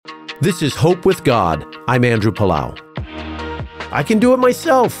This is Hope with God. I'm Andrew Palau. I can do it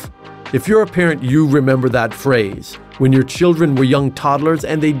myself. If you're a parent, you remember that phrase when your children were young toddlers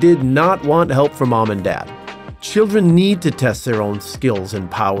and they did not want help from mom and dad. Children need to test their own skills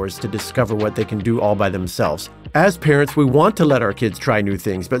and powers to discover what they can do all by themselves. As parents, we want to let our kids try new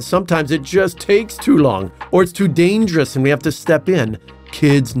things, but sometimes it just takes too long or it's too dangerous and we have to step in.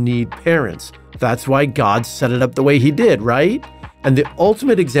 Kids need parents. That's why God set it up the way he did, right? And the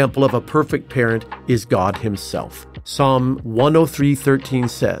ultimate example of a perfect parent is God himself. Psalm 103:13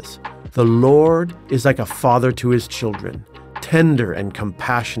 says, "The Lord is like a father to his children, tender and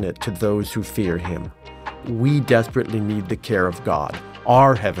compassionate to those who fear him." We desperately need the care of God,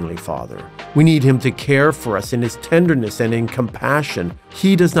 our Heavenly Father. We need him to care for us in his tenderness and in compassion.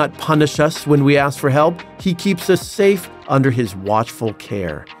 He does not punish us when we ask for help. He keeps us safe under his watchful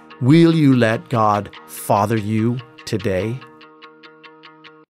care. Will you let God father you today?